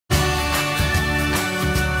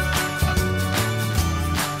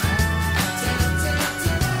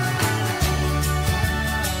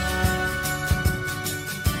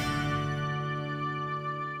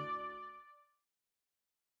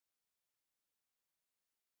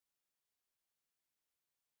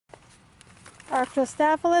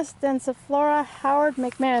Arctostaphylos densiflora Howard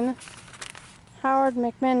McMinn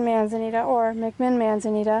manzanita, or McMinn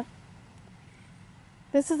manzanita.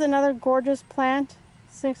 This is another gorgeous plant,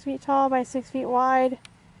 6 feet tall by 6 feet wide.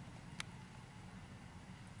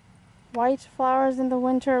 White flowers in the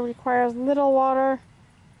winter, requires little water.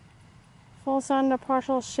 Full sun to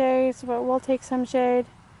partial shade, so it will take some shade.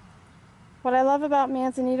 What I love about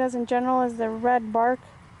manzanitas in general is the red bark,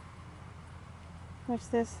 which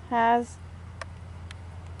this has.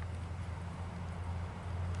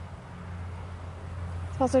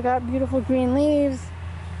 It's also got beautiful green leaves,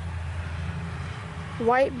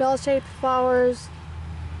 white bell-shaped flowers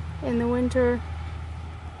in the winter.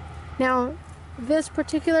 Now, this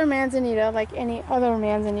particular manzanita, like any other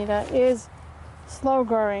manzanita, is slow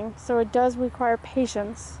growing, so it does require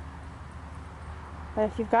patience. But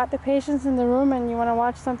if you've got the patience in the room and you want to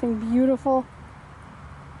watch something beautiful,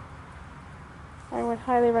 I would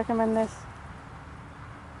highly recommend this.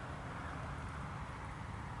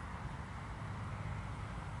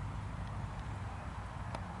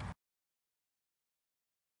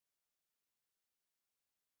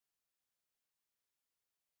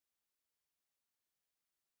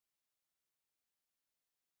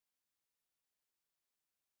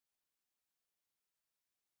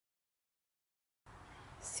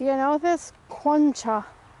 Ceanothus concha,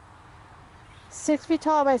 6 feet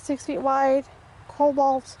tall by 6 feet wide,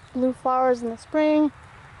 cobalt blue flowers in the spring,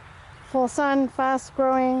 full sun, fast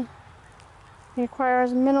growing,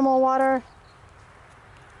 requires minimal water.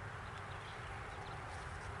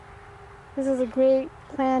 This is a great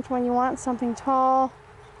plant when you want something tall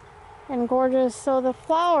and gorgeous. So the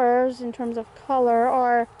flowers, in terms of color,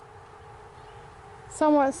 are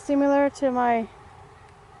somewhat similar to my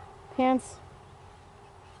pants-ish,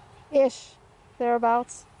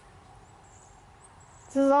 thereabouts.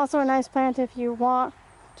 This is also a nice plant if you want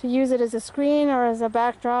to use it as a screen or as a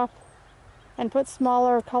backdrop and put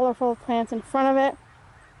smaller, colorful plants in front of it.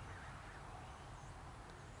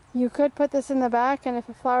 You could put this in the back, and if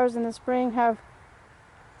it flowers in the spring, have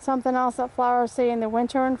something else that flowers, say, in the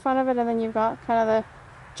winter in front of it, and then you've got kind of the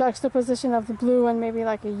juxtaposition of the blue and maybe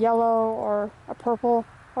like a yellow or a purple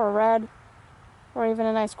or a red or even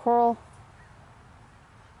a nice coral.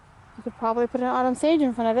 You could probably put an autumn sage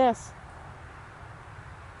in front of this.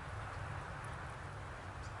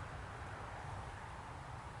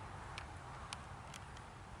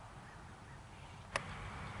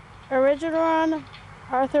 Erigeron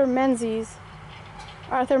Arthur Menzies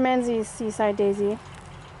seaside daisy.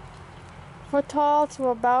 Foot tall to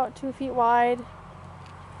about 2 feet wide.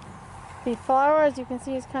 The flower, as you can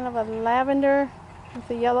see, is kind of a lavender with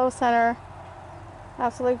a yellow center.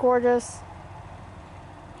 Absolutely gorgeous.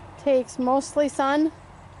 Takes mostly sun.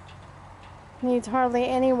 Needs hardly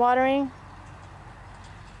any watering.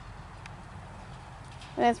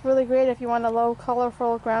 And it's really great if you want a low,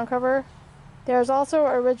 colorful ground cover. There's also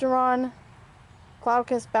Erigeron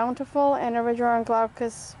Glaucus Bountiful and Erigeron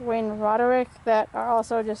Glaucus Wayne Roderick that are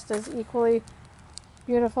also just as equally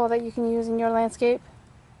beautiful that you can use in your landscape.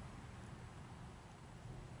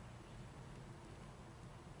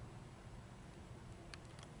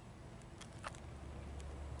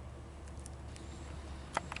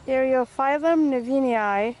 Eriophyllum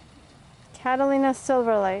nivinii, Catalina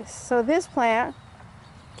silverlace. So this plant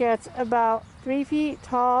gets about 3 feet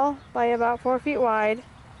tall by about 4 feet wide,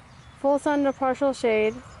 full sun to partial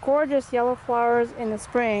shade, gorgeous yellow flowers in the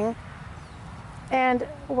spring. And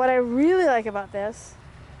what I really like about this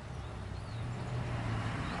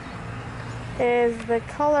is the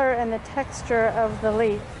color and the texture of the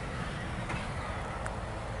leaf.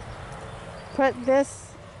 Put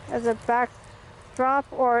this as a backdrop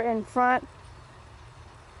or in front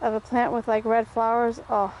of a plant with like red flowers.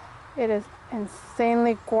 Oh, it is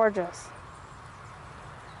insanely gorgeous.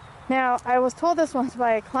 Now, I was told this once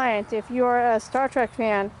by a client, if you are a Star Trek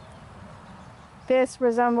fan, this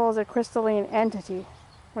resembles a crystalline entity,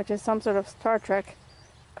 which is some sort of Star Trek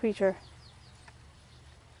creature.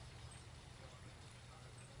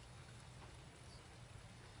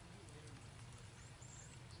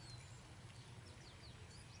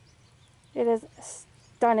 It is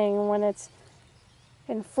stunning when it's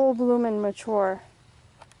in full bloom and mature.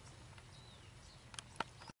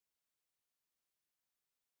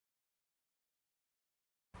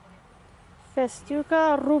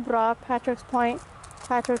 Festuca rubra, Patrick's Point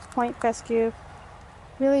fescue.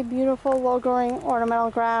 Really beautiful, low-growing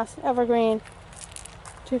ornamental grass, evergreen.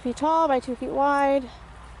 2 feet tall by 2 feet wide.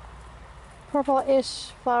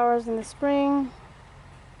 Purple-ish flowers in the spring.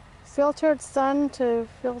 Filtered sun to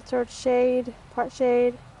filtered shade, part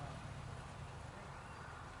shade.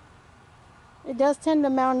 It does tend to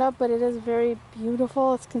mound up, but it is very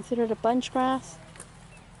beautiful. It's considered a bunch grass.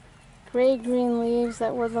 Gray-green leaves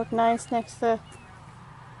that would look nice next to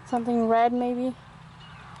something red maybe.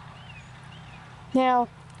 Now,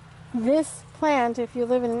 this plant, if you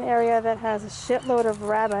live in an area that has a shitload of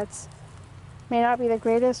rabbits, may not be the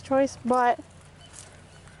greatest choice, but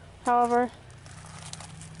however,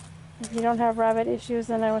 if you don't have rabbit issues,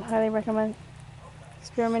 then I would highly recommend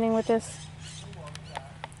experimenting with this.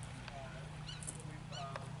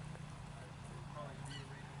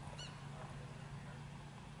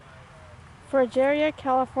 Fragaria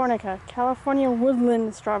californica, California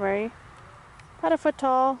woodland strawberry. About a foot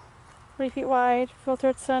tall, 3 feet wide,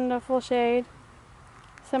 filtered sun to full shade,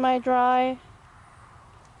 semi-dry.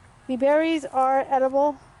 The berries are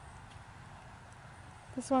edible.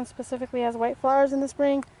 This one specifically has white flowers in the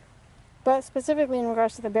spring, but specifically in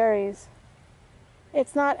regards to the berries,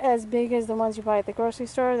 it's not as big as the ones you buy at the grocery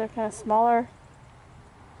store. They're kind of smaller,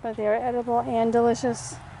 but they are edible and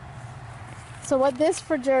delicious. So what this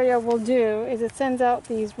Fragaria will do is it sends out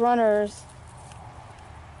these runners.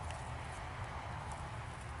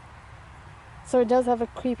 So it does have a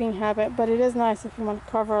creeping habit, but it is nice if you want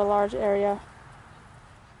to cover a large area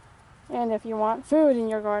and if you want food in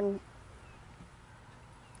your garden.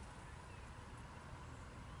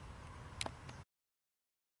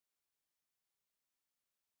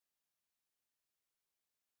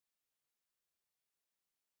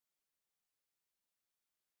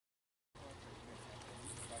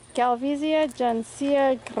 Galvesia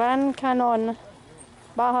Jancia Gran Canon,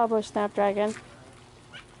 Baja Bush Snapdragon.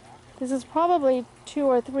 This is probably 2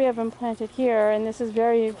 or 3 of them planted here, and this is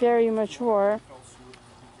very, very mature.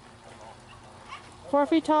 4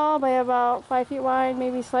 feet tall by about 5 feet wide,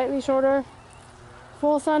 maybe slightly shorter.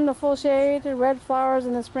 Full sun to full shade, red flowers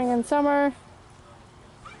in the spring and summer.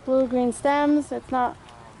 Blue-green stems. It's not,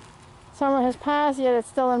 summer has passed, yet it's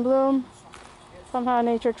still in bloom. Somehow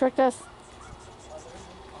nature tricked us.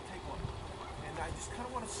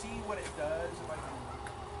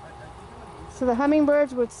 So the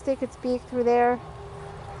hummingbirds would stick its beak through there.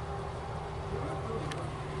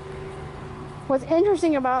 What's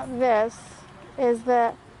interesting about this is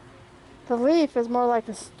that the leaf is more like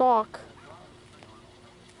a stalk,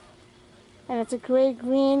 and it's a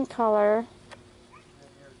gray-green color.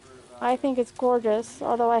 I think it's gorgeous,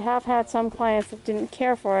 although I have had some clients that didn't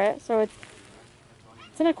care for it, so it's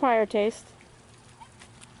an acquired taste.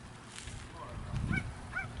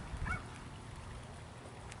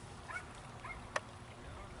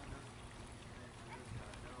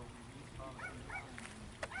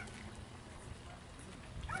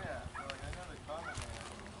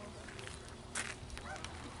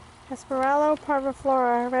 Esperalo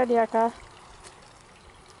parviflora red yucca.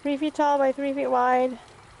 3 feet tall by 3 feet wide.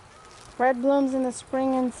 Red blooms in the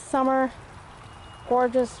spring and summer.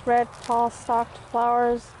 Gorgeous red tall stalked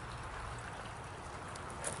flowers.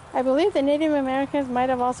 I believe the Native Americans might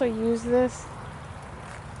have also used this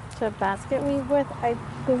to basket weave with, I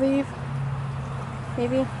believe.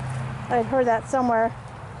 Maybe. I'd heard that somewhere.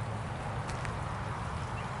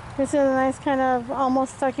 This is a nice kind of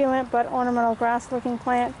almost succulent but ornamental grass looking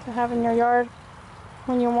plant to have in your yard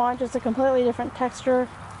when you want just a completely different texture.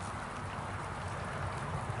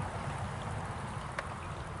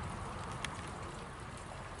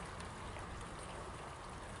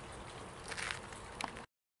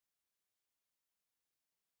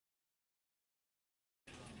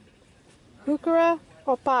 Heuchera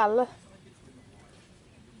opale,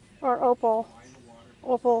 or opal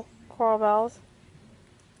coral bells.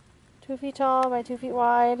 2 feet tall by 2 feet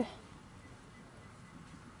wide.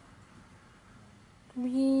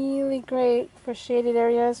 Really great for shaded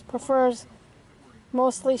areas. Prefers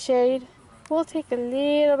mostly shade. We'll take a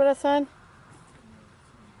little bit of sun.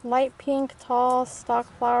 Light pink, tall, stalk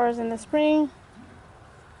flowers in the spring.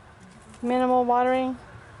 Minimal watering.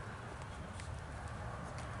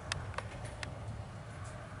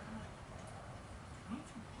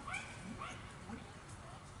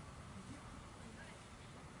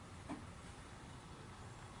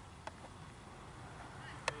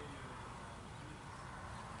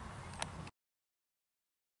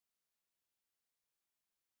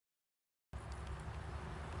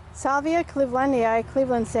 Salvia clevelandii,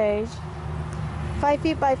 Cleveland sage. 5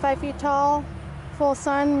 feet by 5 feet tall, full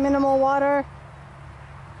sun, minimal water,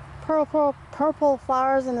 purple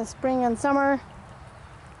flowers in the spring and summer.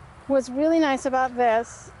 What's really nice about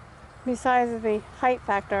this, besides the height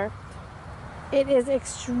factor, it is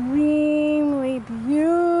extremely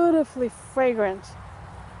beautifully fragrant.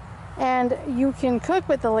 And you can cook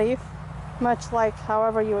with the leaf, much like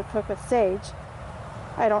however you would cook with sage.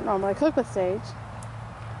 I don't normally cook with sage.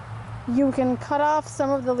 You can cut off some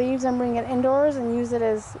of the leaves and bring it indoors and use it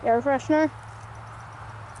as air freshener.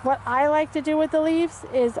 What I like to do with the leaves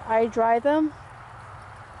is I dry them.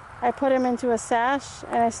 I put them into a sash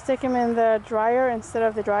and I stick them in the dryer instead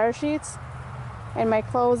of the dryer sheets. And my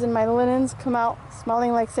clothes and my linens come out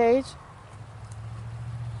smelling like sage.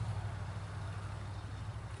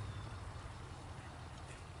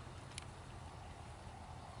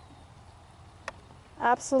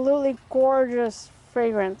 Absolutely gorgeous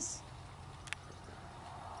fragrance.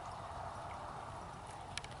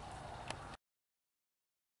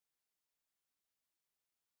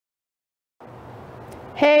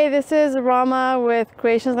 Hey, this is Rama with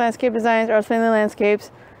Creations Landscape Designs, Earth Friendly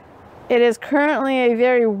Landscapes. It is currently a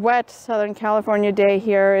very wet Southern California day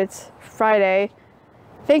here. It's Friday.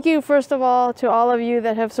 Thank you, first of all, to all of you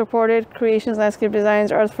that have supported Creations Landscape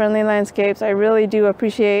Designs, Earth Friendly Landscapes. I really do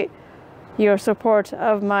appreciate your support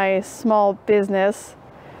of my small business.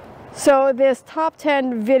 So this top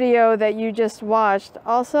 10 video that you just watched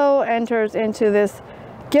also enters into this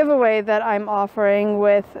giveaway that I'm offering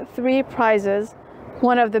with 3 prizes.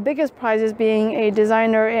 One of the biggest prizes being a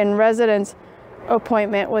designer in residence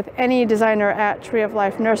appointment with any designer at Tree of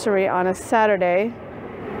Life Nursery on a Saturday.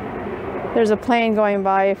 There's a plane going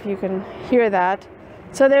by if you can hear that.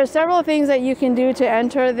 So there's several things that you can do to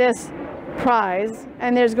enter this prize,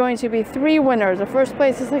 and there's going to be 3 winners, a first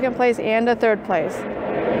place, a second place, and a third place.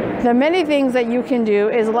 The many things that you can do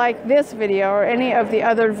is like this video or any of the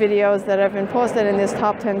other videos that have been posted in this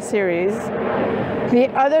top 10 series. The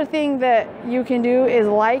other thing that you can do is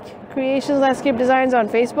like Creations Landscape Designs on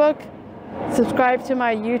Facebook, subscribe to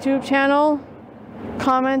my YouTube channel,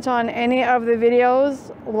 comment on any of the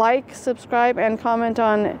videos, like, subscribe, and comment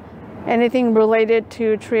on anything related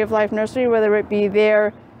to Tree of Life Nursery, whether it be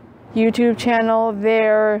their YouTube channel,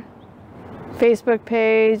 their Facebook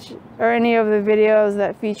page, or any of the videos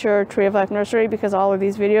that feature Tree of Life Nursery, because all of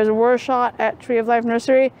these videos were shot at Tree of Life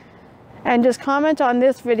Nursery. And just comment on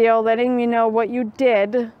this video letting me know what you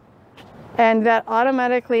did, and that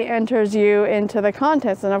automatically enters you into the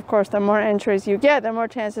contest. And of course, the more entries you get, the more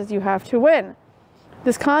chances you have to win.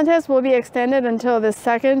 This contest will be extended until the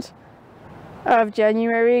 2nd of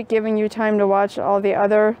January, giving you time to watch all the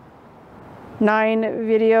other 9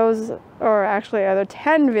 videos, or actually other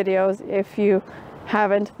 10 videos if you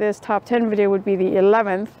haven't. This top 10 video would be the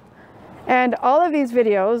 11th. And all of these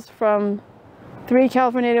videos, from 3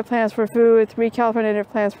 California native plants for food, 3 California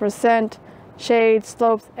native plants for scent, shade,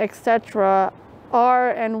 slopes, etc., are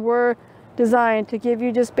and were designed to give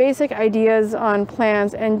you just basic ideas on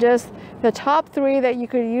plants and just the top 3 that you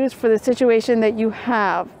could use for the situation that you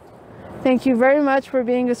have. Thank you very much for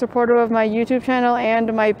being a supporter of my YouTube channel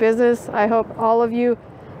and my business. I hope all of you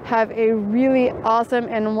have a really awesome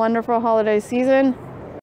and wonderful holiday season.